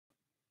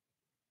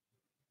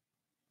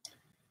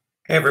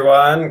Hey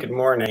everyone, good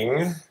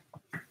morning.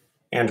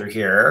 Andrew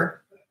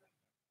here.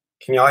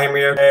 Can y'all hear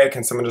me okay?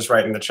 Can someone just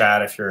write in the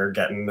chat if you're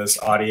getting this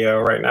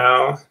audio right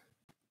now?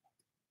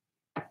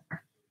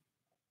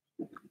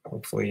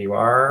 Hopefully you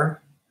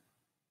are.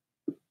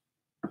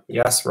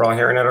 Yes, we're all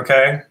hearing it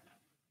okay?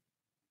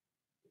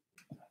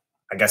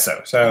 I guess so.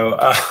 So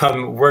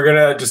we're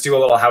gonna just do a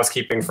little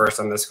housekeeping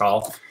first on this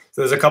call. So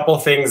there's a couple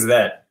things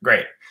that,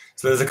 great.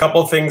 So there's a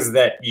couple things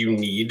that you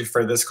need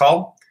for this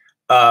call.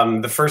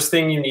 The first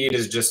thing you need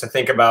is just to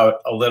think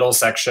about a little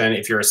section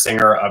if you're a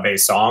singer of a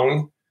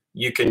song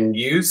you can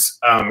use.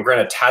 We're going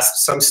to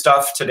test some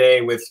stuff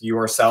today with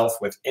yourself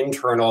with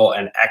internal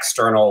and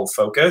external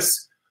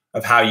focus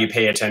of how you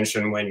pay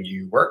attention when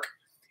you work.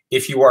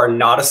 If you are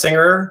not a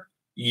singer,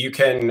 you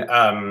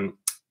can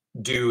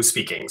do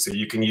speaking. So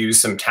you can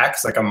use some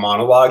text, like a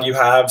monologue you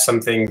have,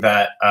 something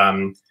that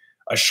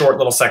a short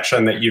little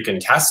section that you can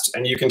test,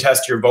 and you can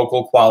test your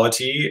vocal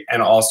quality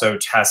and also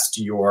test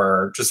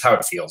your just how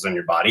it feels in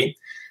your body.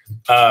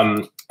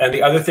 And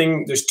the other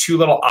thing, there's two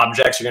little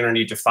objects you're going to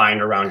need to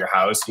find around your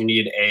house. You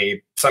need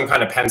some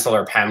kind of pencil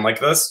or pen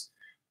like this,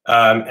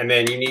 and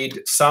then you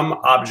need some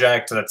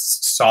object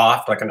that's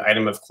soft, like an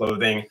item of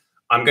clothing.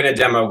 I'm going to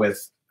demo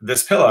with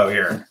this pillow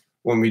here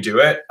when we do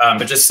it,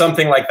 but just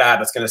something like that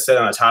that's going to sit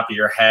on the top of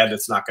your head.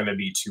 It's not going to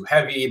be too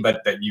heavy,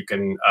 but that you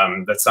can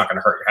that's not going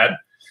to hurt your head.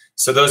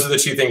 So those are the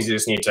two things you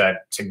just need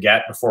to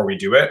get before we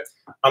do it.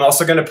 I'm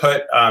also going to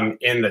put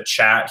in the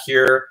chat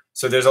here.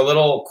 So there's a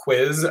little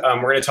quiz.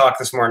 We're going to talk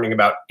this morning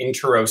about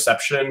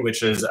interoception,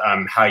 which is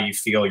how you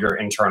feel your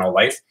internal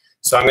life.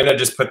 So I'm going to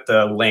just put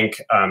the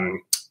link.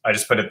 I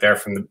just put it there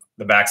from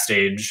the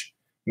Backstage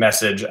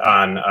message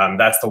on.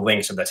 That's the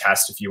link to the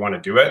test if you want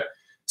to do it.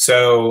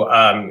 So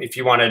if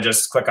you want to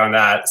just click on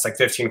that, it's like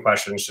 15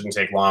 questions, shouldn't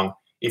take long.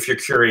 If you're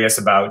curious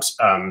about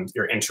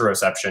your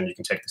interoception, you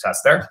can take the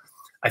test there.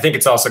 I think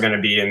it's also going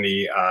to be in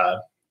the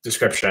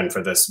description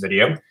for this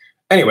video.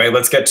 Anyway,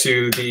 let's get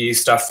to the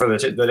stuff for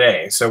the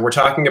day. So we're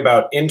talking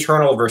about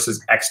internal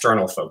versus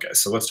external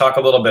focus. So let's talk a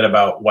little bit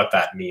about what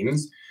that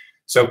means.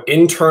 So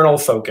internal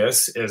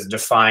focus is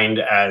defined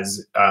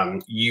as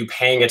you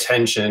paying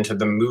attention to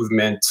the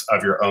movement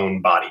of your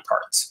own body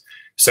parts.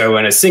 So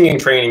in a singing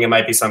training, it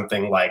might be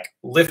something like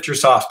lift your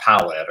soft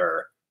palate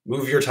or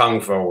move your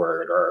tongue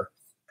forward or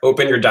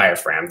open your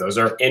diaphragm. Those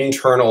are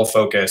internal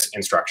focus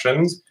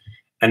instructions.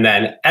 And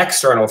then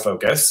external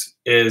focus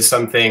is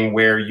something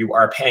where you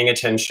are paying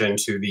attention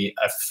to the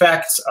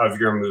effects of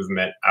your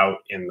movement out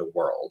in the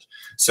world.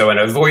 So in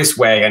a voice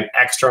way, an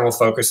external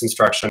focus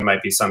instruction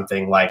might be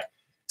something like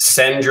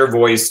send your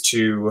voice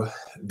to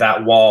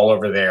that wall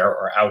over there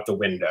or out the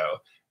window.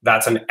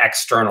 That's an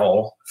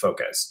external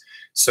focus.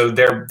 So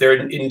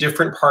they're in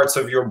different parts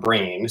of your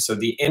brain. So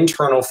the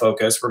internal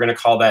focus, we're going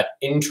to call that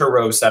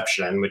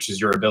interoception, which is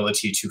your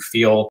ability to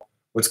feel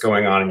what's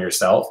going on in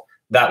yourself.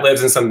 That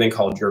lives in something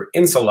called your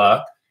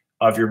insula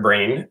of your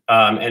brain,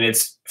 and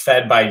it's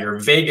fed by your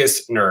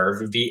vagus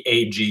nerve,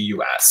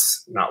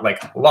 V-A-G-U-S, not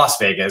like Las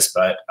Vegas,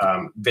 but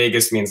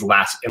vagus means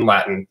in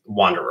Latin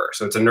wanderer.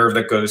 So it's a nerve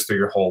that goes through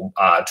your whole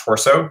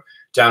torso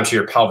down to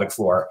your pelvic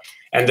floor.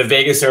 And the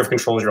vagus nerve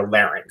controls your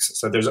larynx.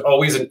 So there's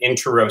always an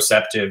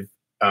interoceptive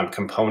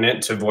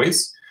component to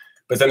voice.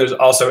 But then there's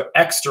also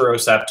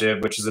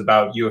exteroceptive, which is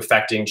about you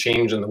affecting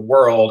change in the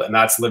world, and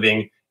that's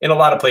living in a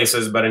lot of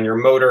places, but in your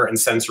motor and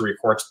sensory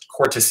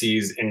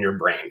cortices in your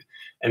brain.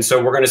 And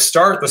so we're going to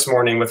start this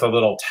morning with a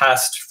little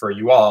test for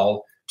you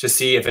all to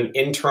see if an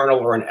internal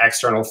or an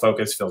external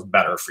focus feels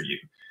better for you.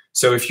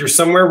 So if you're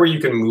somewhere where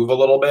you can move a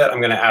little bit, I'm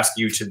going to ask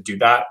you to do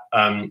that.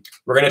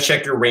 We're going to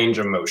check your range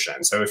of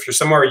motion. So if you're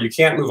somewhere where you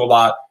can't move a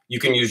lot, you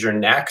can use your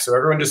neck. So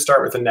everyone just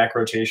start with a neck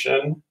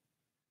rotation.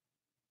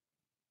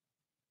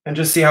 And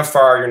just see how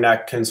far your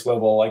neck can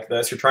swivel like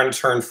this. You're trying to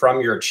turn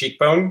from your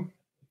cheekbone.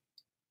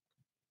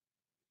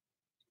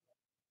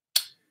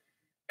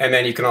 And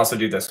then you can also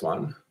do this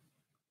one,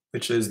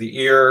 which is the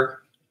ear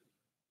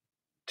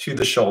to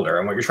the shoulder.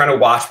 And what you're trying to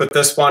watch with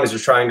this one is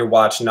you're trying to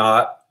watch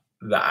not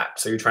that.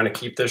 So you're trying to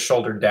keep this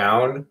shoulder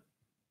down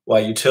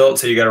while you tilt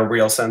so you get a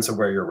real sense of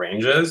where your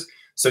range is.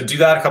 So do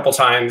that a couple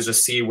times,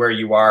 just see where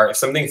you are. If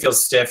something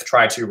feels stiff,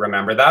 try to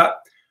remember that.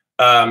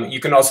 You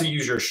can also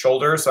use your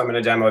shoulder. So I'm going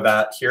to demo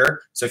that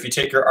here. So if you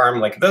take your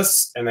arm like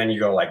this, and then you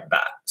go like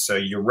that. So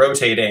you're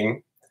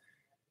rotating.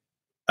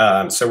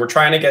 So we're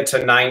trying to get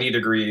to 90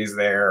 degrees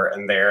there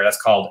and there.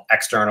 That's called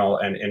external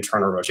and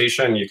internal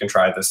rotation. You can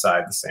try this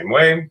side the same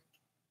way.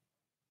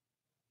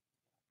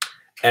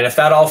 And if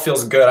that all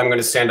feels good, I'm going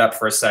to stand up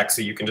for a sec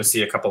so you can just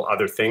see a couple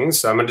other things.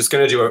 So I'm just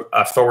going to do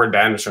a forward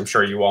bend, which I'm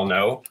sure you all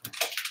know.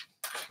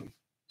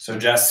 So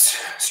just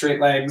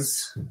straight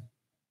legs,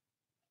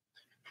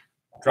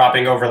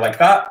 dropping over like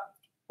that.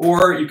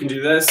 Or you can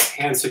do this,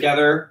 hands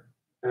together,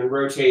 and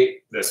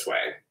rotate this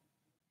way.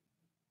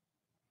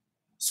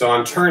 So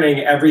I'm turning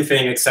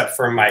everything except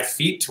for my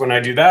feet when I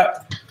do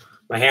that.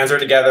 My hands are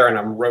together and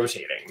I'm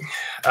rotating.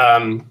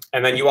 And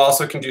then you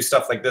also can do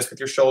stuff like this with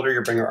your shoulder.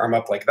 You bring your arm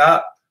up like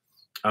that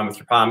with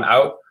your palm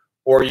out,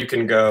 or you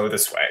can go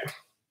this way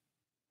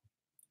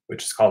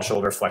which is called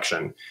shoulder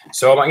flexion.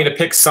 So I want you to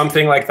pick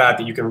something like that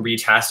that you can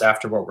retest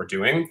after what we're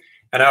doing.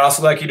 And I'd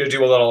also like you to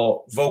do a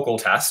little vocal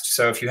test.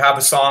 So if you have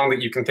a song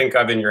that you can think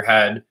of in your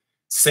head,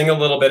 sing a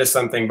little bit of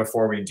something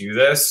before we do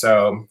this.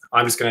 So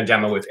I'm just going to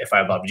demo with If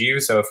I Loved You.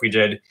 So if we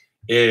did,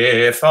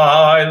 if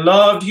I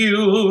loved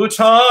you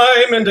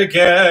time and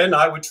again,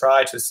 I would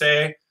try to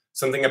say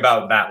something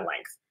about that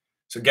length.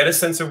 So get a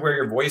sense of where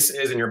your voice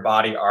is and your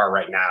body are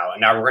right now.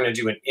 And now we're going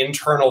to do an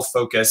internal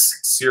focus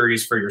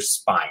series for your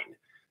spine.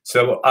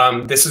 So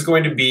this is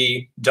going to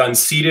be done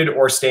seated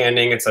or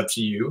standing. It's up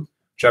to you,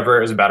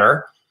 whichever is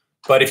better.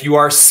 But if you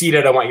are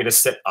seated, I want you to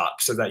sit up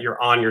so that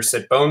you're on your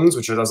sit bones,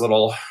 which are those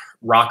little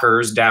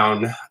rockers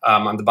down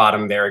on the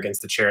bottom there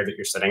against the chair that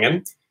you're sitting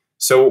in.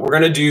 So what we're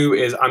going to do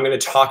is I'm going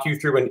to talk you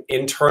through an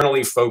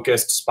internally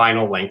focused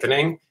spinal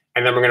lengthening,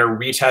 and then we're going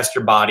to retest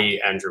your body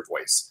and your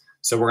voice.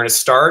 So we're going to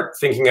start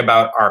thinking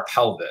about our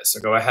pelvis. So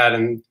go ahead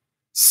and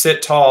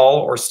sit tall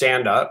or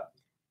stand up.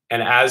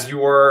 And as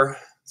you're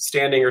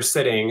standing or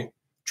sitting,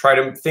 try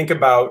to think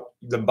about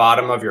the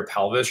bottom of your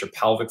pelvis, your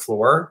pelvic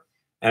floor,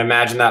 and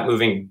imagine that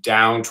moving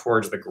down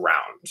towards the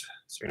ground.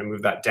 So you're going to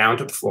move that down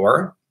to the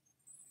floor.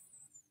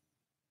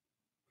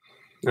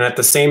 And at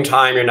the same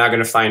time, you're now going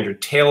to find your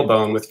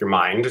tailbone with your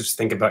mind. Just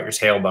think about your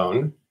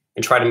tailbone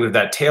and try to move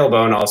that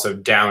tailbone also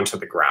down to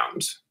the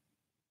ground.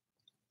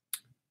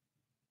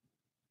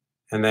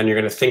 And then you're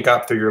going to think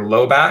up through your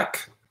low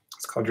back.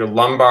 It's called your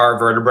lumbar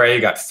vertebrae.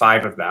 You got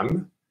 5 of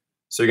them.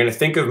 So you're going to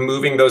think of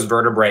moving those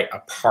vertebrae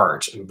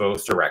apart in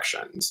both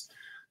directions.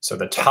 So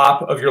the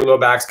top of your low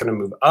back is going to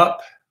move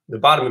up. The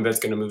bottom of it's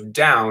going to move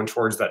down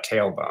towards that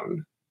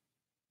tailbone.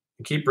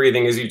 And keep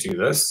breathing as you do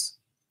this.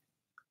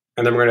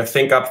 And then we're going to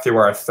think up through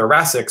our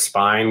thoracic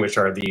spine, which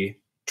are the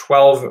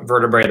 12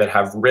 vertebrae that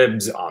have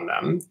ribs on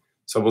them.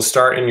 So we'll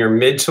start in your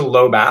mid to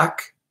low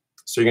back.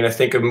 So you're going to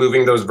think of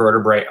moving those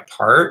vertebrae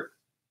apart.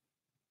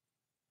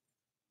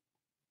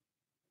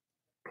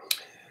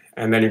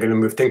 And then you're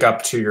going to think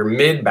up to your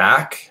mid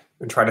back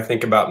and try to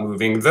think about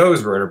moving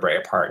those vertebrae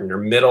apart. And your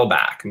middle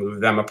back,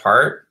 move them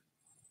apart.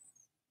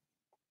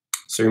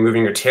 So you're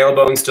moving your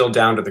tailbone still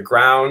down to the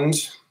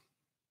ground.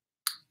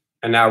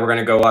 And now we're going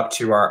to go up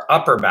to our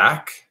upper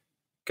back.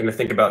 Going to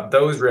think about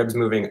those ribs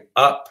moving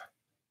up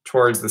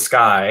towards the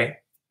sky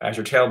as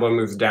your tailbone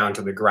moves down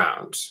to the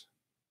ground.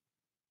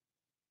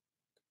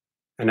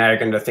 And now you're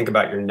going to think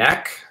about your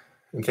neck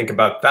and think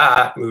about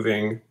that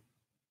moving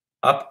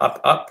up, up,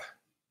 up.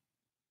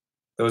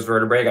 Those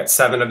vertebrae, got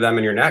 7 of them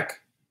in your neck,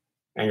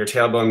 and your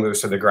tailbone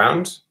moves to the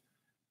ground.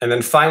 And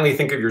then finally,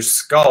 think of your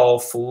skull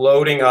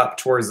floating up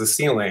towards the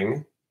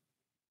ceiling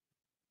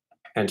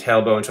and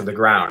tailbone to the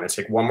ground. And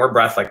take one more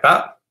breath like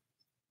that.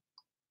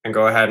 And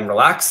go ahead and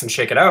relax and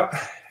shake it out.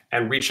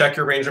 And recheck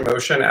your range of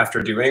motion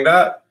after doing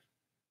that.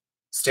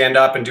 Stand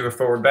up and do a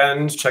forward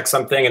bend, check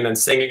something, and then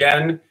sing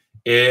again.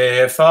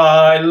 If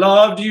I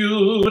loved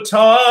you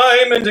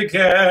time and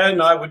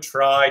again, I would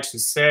try to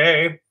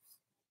say.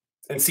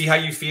 And see how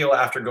you feel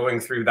after going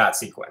through that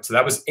sequence. So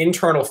that was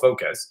internal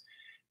focus.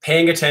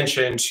 Paying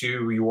attention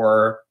to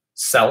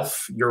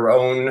yourself, your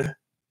own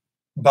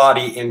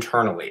body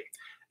internally.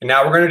 And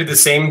now we're going to do the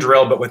same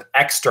drill, but with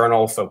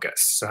external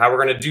focus. So how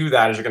we're going to do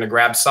that is you're going to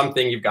grab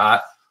something you've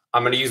got.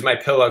 I'm going to use my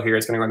pillow here.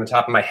 It's going to go on the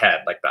top of my head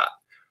like that.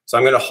 So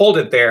I'm going to hold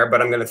it there,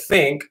 but I'm going to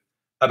think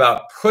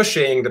about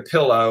pushing the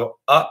pillow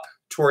up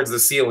towards the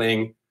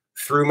ceiling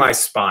through my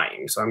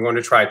spine. So I'm going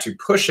to try to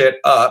push it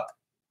up.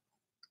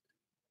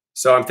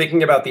 So I'm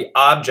thinking about the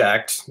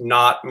object,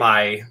 not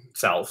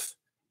myself.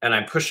 And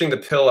I'm pushing the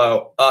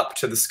pillow up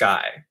to the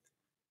sky.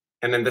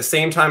 And at the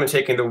same time, I'm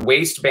taking the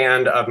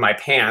waistband of my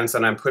pants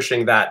and I'm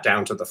pushing that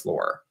down to the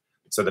floor.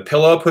 So the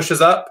pillow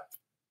pushes up,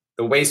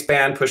 the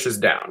waistband pushes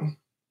down.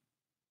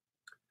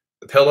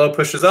 The pillow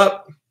pushes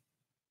up,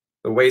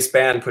 the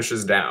waistband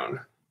pushes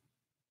down.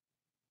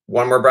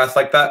 One more breath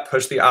like that.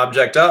 Push the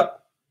object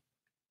up,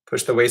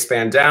 push the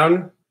waistband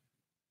down,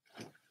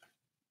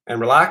 and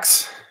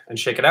relax and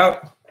shake it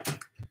out.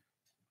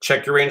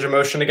 Check your range of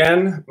motion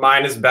again.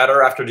 Mine is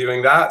better after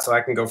doing that, so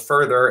I can go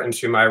further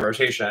into my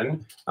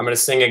rotation. I'm going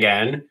to sing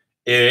again.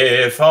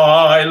 If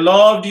I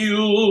loved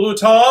you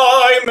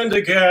time and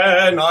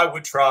again, I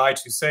would try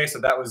to say. So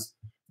that was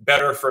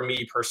better for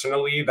me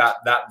personally,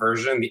 that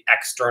version, the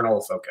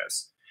external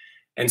focus.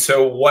 And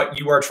so what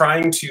you are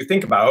trying to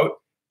think about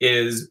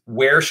is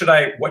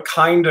what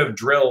kind of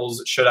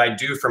drills should I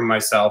do for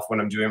myself when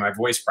I'm doing my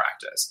voice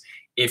practice?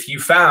 If you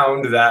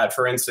found that,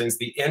 for instance,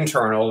 the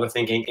internal, the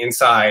thinking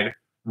inside,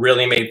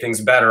 really made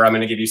things better, I'm going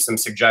to give you some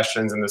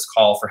suggestions in this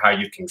call for how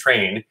you can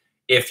train.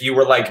 If you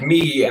were like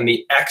me and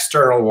the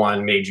external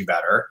one made you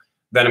better,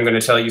 then I'm going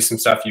to tell you some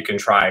stuff you can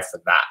try for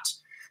that.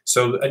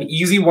 So an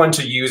easy one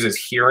to use is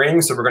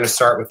hearing. So we're going to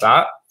start with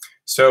that.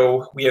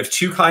 So we have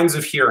 2 kinds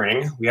of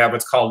hearing. We have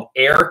what's called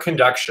air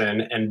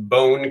conduction and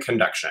bone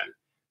conduction.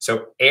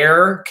 So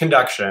air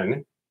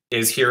conduction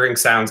is hearing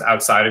sounds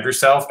outside of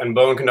yourself, and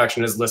bone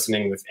conduction is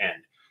listening within.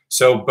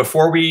 So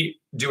before we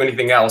do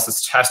anything else,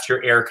 let's test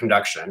your air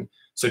conduction.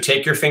 So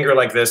take your finger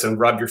like this and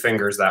rub your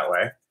fingers that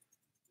way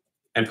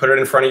and put it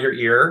in front of your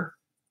ear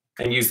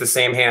and use the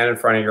same hand in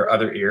front of your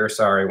other ear.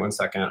 Sorry, 1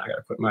 second. I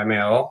gotta put my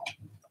mail.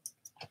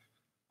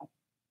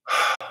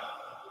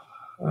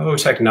 Oh,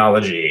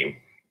 technology.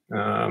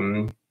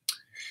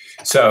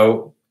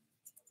 So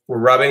we're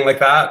rubbing like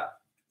that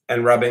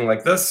and rubbing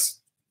like this.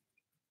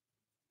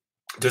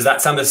 Does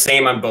that sound the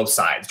same on both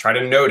sides? Try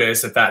to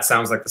notice if that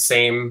sounds like the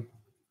same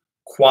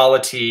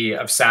quality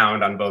of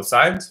sound on both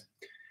sides.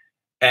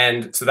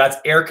 And so that's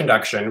air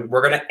conduction.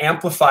 We're going to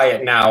amplify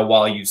it now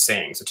while you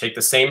sing. So take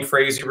the same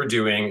phrase you were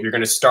doing. You're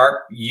going to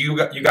start, you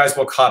guys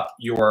will cup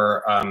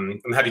your, I'm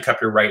going to have you cup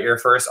your right ear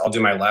first. I'll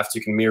do my left.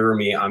 You can mirror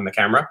me on the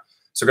camera.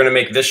 So we're going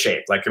to make this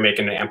shape, like you're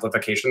making an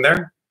amplification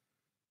there.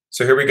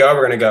 So here we go.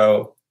 We're going to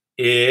go,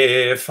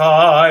 if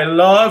I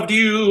loved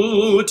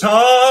you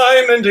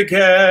time and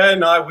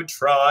again, I would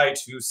try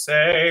to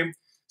say.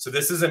 So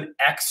this is an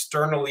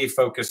externally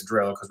focused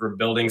drill because we're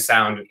building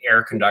sound and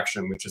air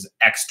conduction, which is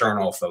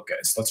external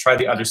focus. Let's try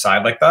the other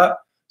side like that.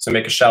 So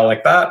make a shell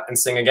like that and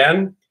sing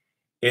again.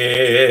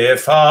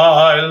 If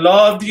I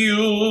loved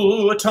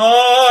you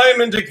time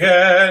and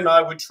again,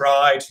 I would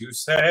try to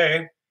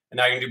say. And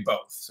now you can do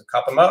both. So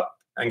cup them up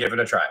and give it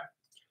a try.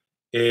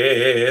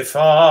 If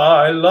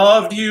I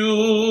loved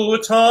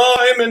you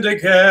time and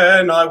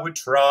again, I would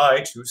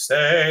try to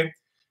say.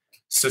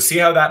 So see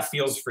how that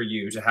feels for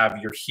you to have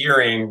your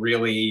hearing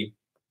really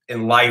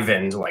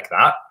enlivened like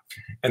that.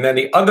 And then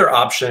the other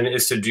option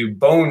is to do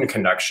bone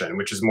conduction,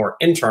 which is more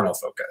internal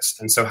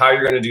focused. And so how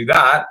you're going to do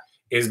that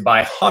is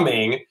by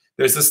humming.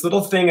 There's this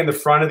little thing in the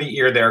front of the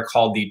ear there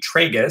called the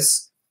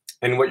tragus.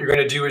 And what you're going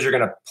to do is you're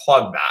going to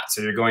plug that.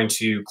 So you're going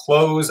to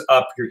close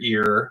up your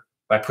ear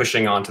by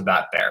pushing onto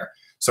that there.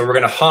 So we're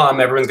going to hum.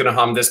 Everyone's going to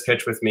hum this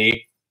pitch with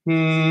me.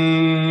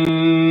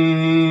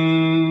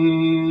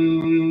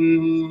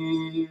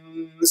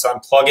 So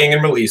I'm plugging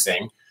and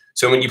releasing.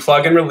 So when you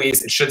plug and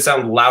release, it should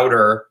sound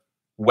louder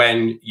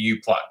when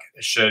you plug.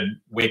 It should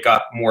wake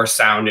up more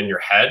sound in your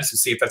head. So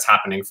see if that's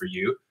happening for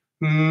you.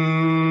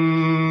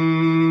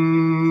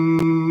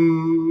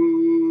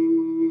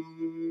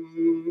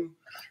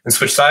 And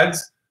switch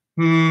sides.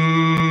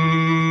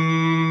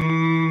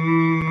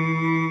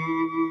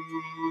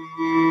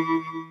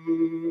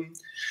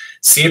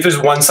 See if there's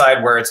one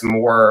side where it's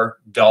more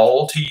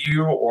dull to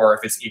you or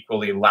if it's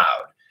equally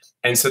loud.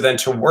 And so then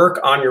to work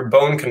on your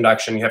bone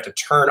conduction, you have to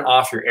turn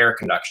off your air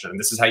conduction.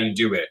 This is how you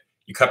do it.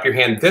 You cup your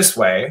hand this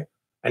way,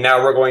 and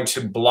now we're going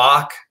to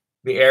block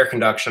the air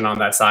conduction on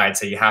that side.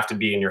 So you have to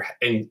be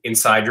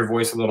inside your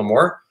voice a little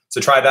more. So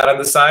try that on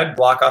the side,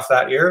 block off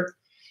that ear.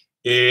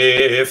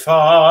 If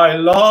I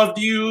loved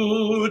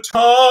you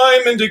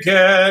time and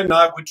again,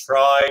 I would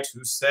try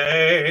to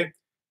say,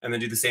 and then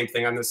do the same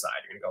thing on this side.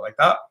 You're gonna go like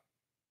that.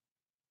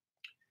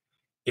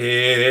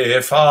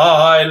 If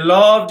I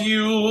loved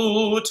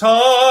you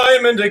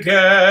time and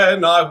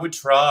again, I would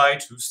try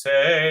to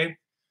say.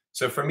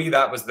 So for me,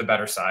 that was the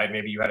better side.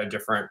 Maybe you had a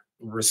different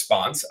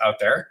response out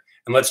there.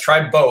 And let's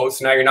try both.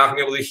 So now you're not going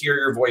to be able to hear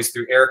your voice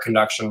through air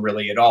conduction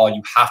really at all.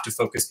 You have to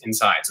focus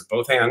inside. So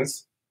both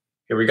hands.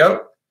 Here we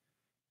go.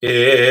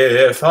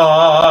 If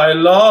I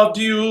loved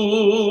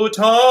you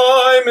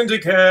time and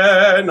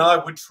again,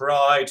 I would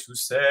try to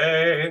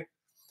say.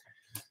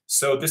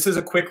 So this is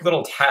a quick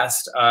little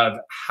test of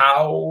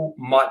how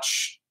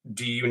much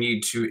do you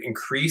need to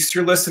increase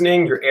your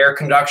listening, your air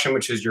conduction,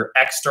 which is your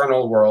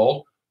external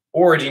world,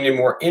 or do you need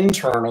more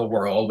internal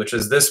world, which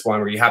is this one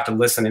where you have to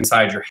listen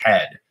inside your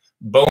head.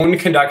 Bone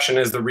conduction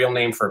is the real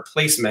name for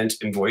placement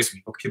in voice.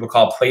 People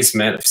call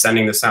placement of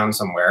sending the sound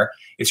somewhere.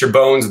 It's your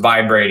bones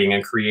vibrating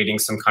and creating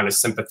some kind of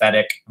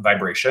sympathetic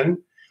vibration.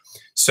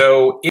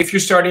 So if you're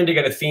starting to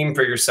get a theme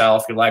for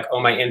yourself, you're like, oh,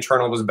 my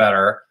internal was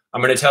better.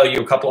 I'm going to tell you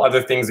a couple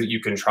other things that you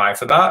can try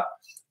for that.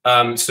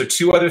 So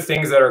two other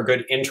things that are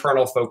good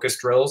internal focus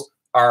drills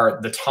are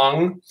the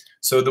tongue.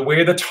 So the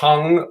way the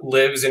tongue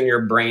lives in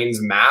your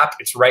brain's map,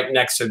 it's right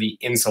next to the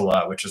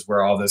insula, which is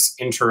where all this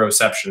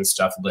interoception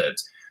stuff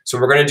lives. So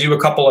we're going to do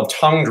a couple of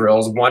tongue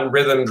drills, one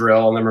rhythm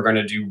drill, and then we're going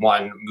to do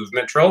one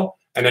movement drill,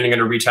 and then you're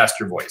going to retest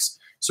your voice.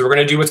 So we're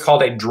going to do what's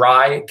called a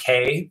dry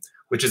K,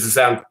 which is a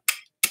sound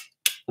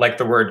like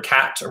the word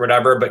cat or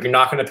whatever, but you're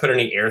not going to put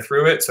any air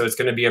through it. So it's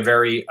going to be a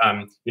very,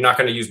 you're not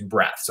going to use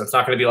breath. So it's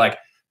not going to be like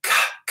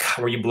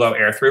where you blow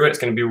air through it. It's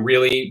going to be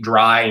really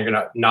dry, and you're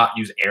going to not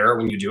use air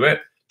when you do it.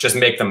 Just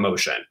make the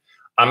motion.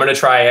 I'm going to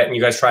try it, and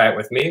you guys try it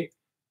with me.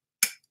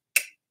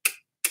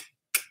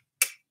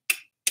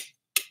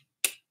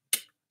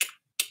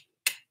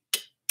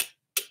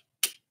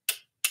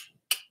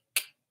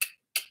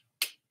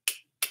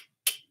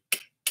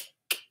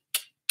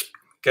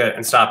 Good,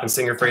 and stop and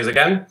sing your phrase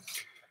again.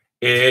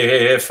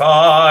 If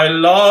I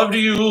loved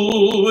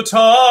you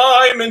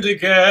time and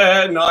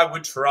again, I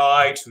would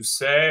try to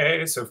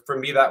say. So for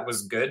me, that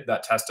was good.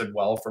 That tested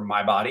well for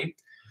my body.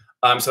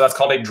 So that's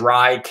called a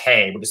dry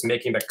K. We're just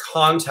making the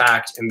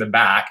contact in the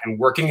back, and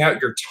working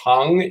out your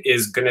tongue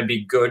is going to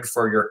be good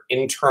for your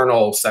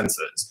internal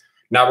senses.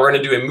 Now we're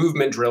going to do a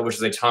movement drill, which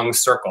is a tongue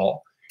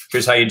circle.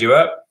 Here's how you do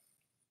it.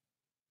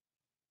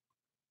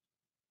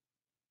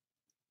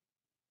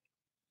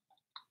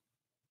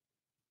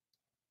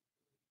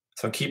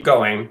 So keep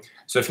going.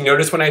 So if you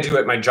notice when I do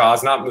it, my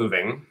jaw's not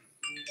moving.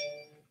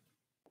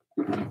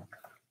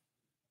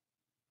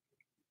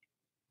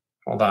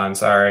 Hold on,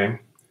 sorry.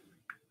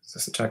 Is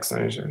this a text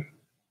message?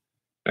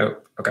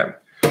 Nope, okay.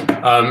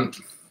 And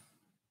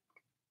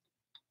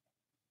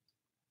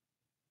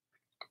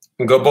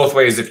go both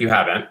ways if you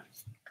haven't.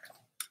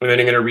 And then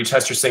you're gonna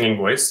retest your singing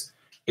voice.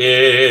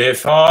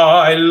 If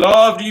I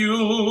loved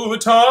you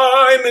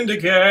time and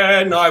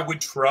again, I would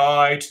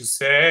try to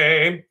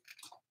say.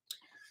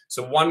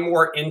 So one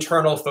more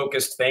internal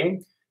focused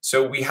thing.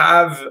 So we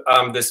have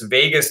this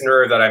vagus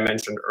nerve that I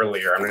mentioned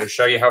earlier. I'm going to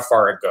show you how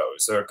far it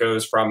goes. So it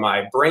goes from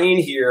my brain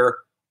here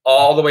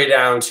all the way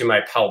down to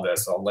my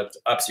pelvis. I'll lift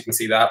up so you can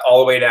see that all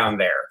the way down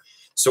there.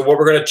 So what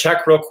we're going to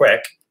check real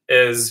quick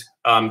is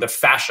the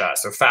fascia.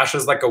 So fascia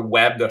is like a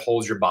web that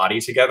holds your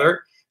body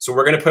together. So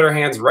we're going to put our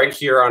hands right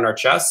here on our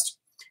chest.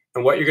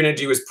 And what you're going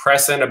to do is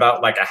press in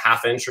about like a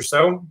 ½ inch or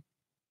so.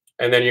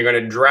 And then you're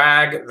going to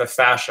drag the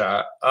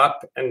fascia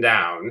up and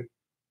down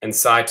and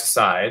side to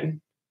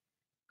side,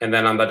 and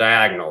then on the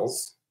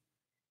diagonals,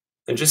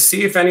 and just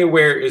see if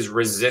anywhere is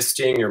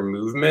resisting your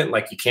movement,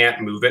 like you can't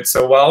move it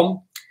so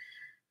well.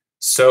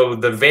 So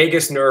the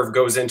vagus nerve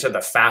goes into the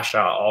fascia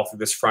all through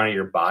this front of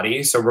your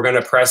body. So we're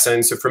gonna press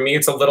in. So for me,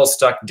 it's a little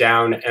stuck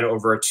down and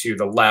over to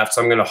the left.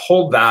 So I'm gonna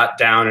hold that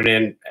down and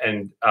in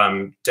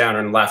and down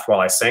and left while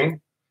I sing.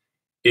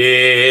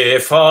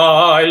 If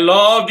I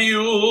loved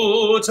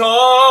you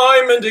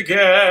time and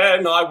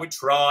again, I would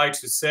try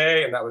to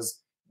say, and that was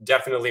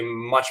definitely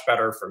much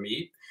better for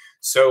me.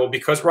 So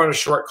because we're on a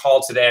short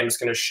call today, I'm just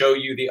going to show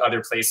you the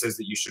other places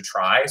that you should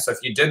try. So if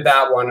you did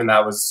that one and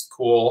that was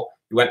cool,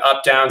 you went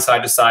up, down,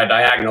 side to side,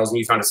 diagonals, and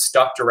you found a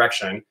stuck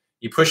direction,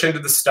 you push into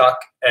the stuck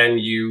and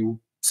you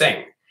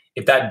sing.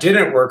 If that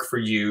didn't work for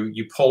you,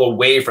 you pull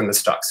away from the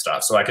stuck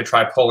stuff. So I could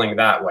try pulling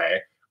that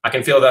way. I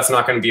can feel that's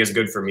not going to be as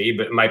good for me,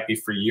 but it might be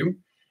for you.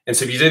 And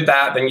so if you did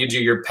that, then you do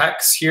your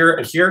pecs here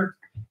and here,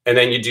 and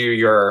then you do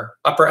your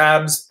upper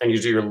abs and you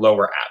do your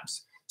lower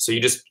abs. So you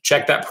just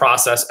check that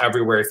process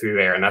everywhere through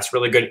there, and that's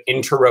really good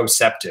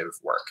interoceptive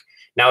work.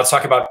 Now let's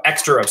talk about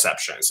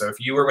exteroception. So if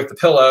you were with the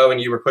pillow and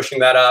you were pushing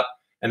that up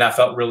and that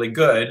felt really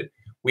good,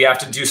 we have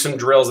to do some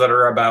drills that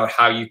are about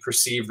how you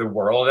perceive the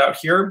world out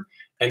here.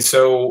 And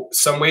so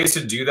some ways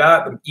to do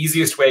that, the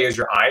easiest way is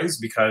your eyes,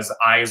 because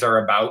eyes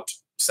are about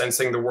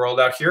sensing the world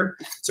out here.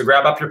 So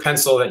grab up your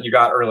pencil that you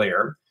got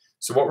earlier.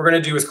 So what we're gonna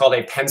do is called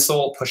a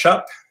pencil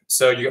push-up.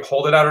 So you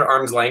hold it out at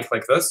arm's length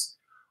like this.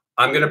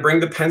 I'm going to bring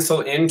the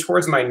pencil in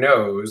towards my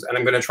nose, and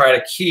I'm going to try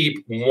to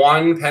keep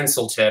one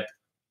pencil tip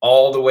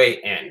all the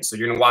way in. So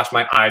you're going to watch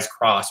my eyes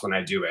cross when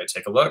I do it.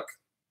 Take a look.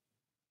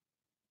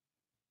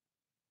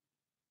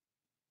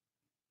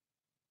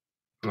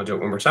 I'll do it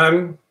one more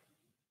time.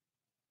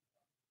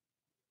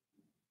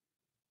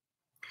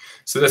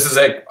 So this is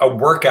a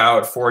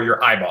workout for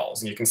your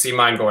eyeballs, and you can see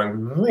mine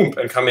going whoop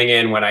and coming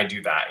in when I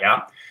do that,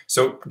 yeah?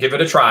 So give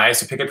it a try.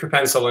 So pick up your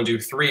pencil and do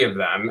 3 of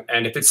them.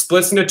 And if it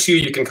splits into 2,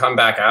 you can come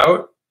back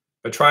out.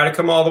 But try to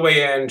come all the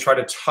way in, try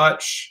to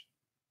touch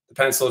the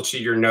pencil to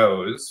your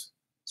nose.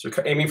 So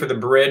you're aiming for the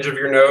bridge of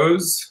your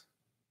nose.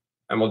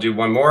 And we'll do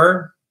one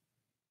more.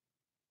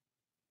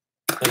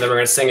 And then we're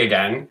gonna sing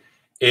again.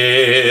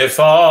 If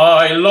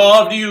I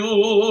loved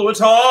you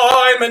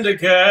time and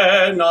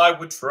again, I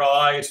would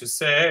try to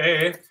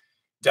say.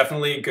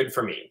 Definitely good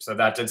for me. So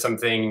that did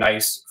something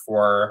nice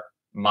for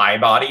my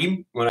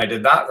body when I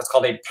did that. That's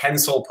called a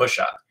pencil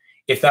push-up.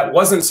 If that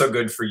wasn't so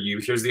good for you,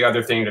 here's the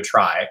other thing to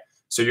try.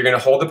 So you're going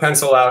to hold the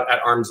pencil out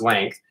at arm's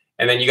length,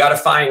 and then you got to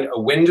find a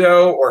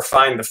window or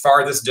find the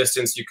farthest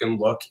distance you can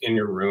look in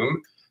your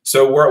room.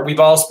 So we've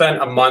all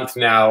spent a month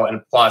now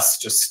and plus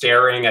just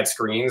staring at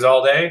screens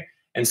all day.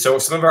 And so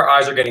some of our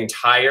eyes are getting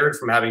tired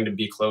from having to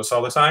be close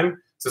all the time.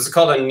 So this is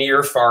called a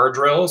near-far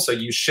drill. So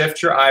you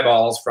shift your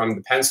eyeballs from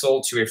the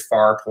pencil to a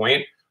far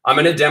point. I'm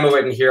going to demo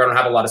it in here. I don't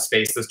have a lot of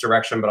space this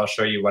direction, but I'll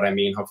show you what I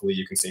mean. Hopefully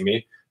you can see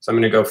me. So I'm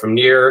going to go from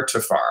near to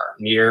far,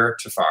 near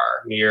to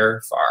far,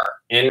 near, far,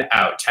 in,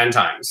 out, 10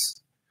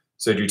 times.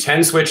 So do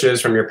 10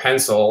 switches from your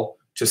pencil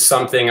to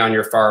something on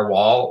your far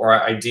wall, or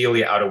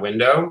ideally out a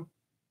window.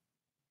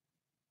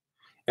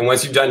 And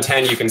once you've done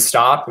 10, you can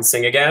stop and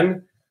sing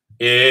again.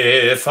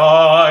 If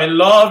I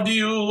loved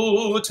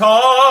you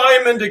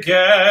time and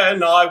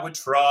again, I would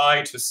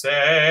try to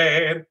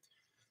say.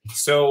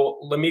 So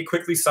let me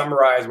quickly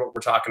summarize what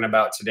we're talking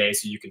about today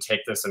so you can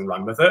take this and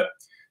run with it.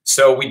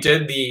 So we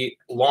did the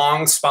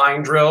long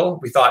spine drill.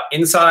 We thought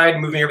inside,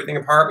 moving everything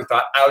apart. We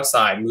thought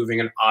outside, moving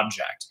an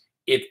object.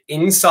 If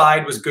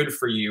inside was good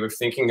for you, if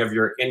thinking of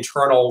your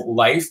internal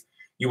life,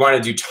 you want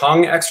to do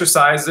tongue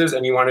exercises,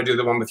 and you want to do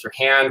the one with your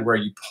hand where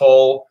you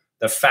pull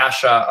the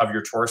fascia of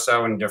your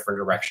torso in different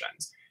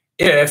directions.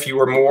 If you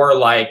were more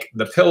like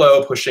the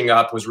pillow, pushing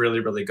up was really,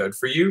 really good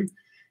for you,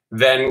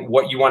 then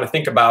what you want to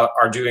think about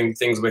are doing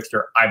things with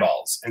your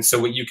eyeballs. And so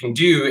what you can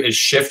do is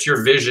shift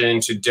your vision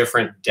to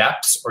different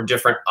depths or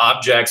different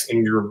objects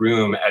in your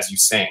room as you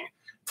sing.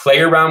 Play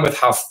around with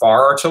how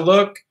far to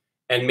look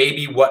and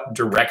maybe what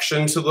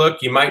direction to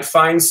look. You might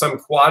find some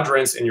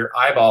quadrants in your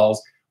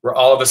eyeballs where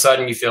all of a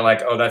sudden you feel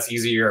like, oh, that's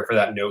easier for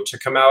that note to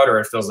come out, or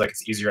it feels like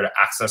it's easier to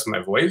access my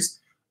voice.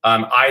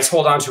 Eyes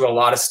hold on to a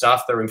lot of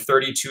stuff. They're in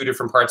 32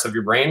 different parts of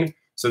your brain,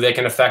 so they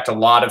can affect a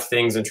lot of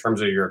things in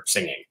terms of your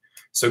singing.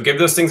 So give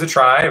those things a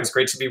try. It was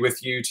great to be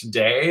with you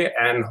today,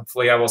 and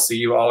hopefully I will see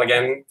you all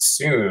again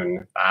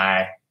soon.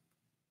 Bye.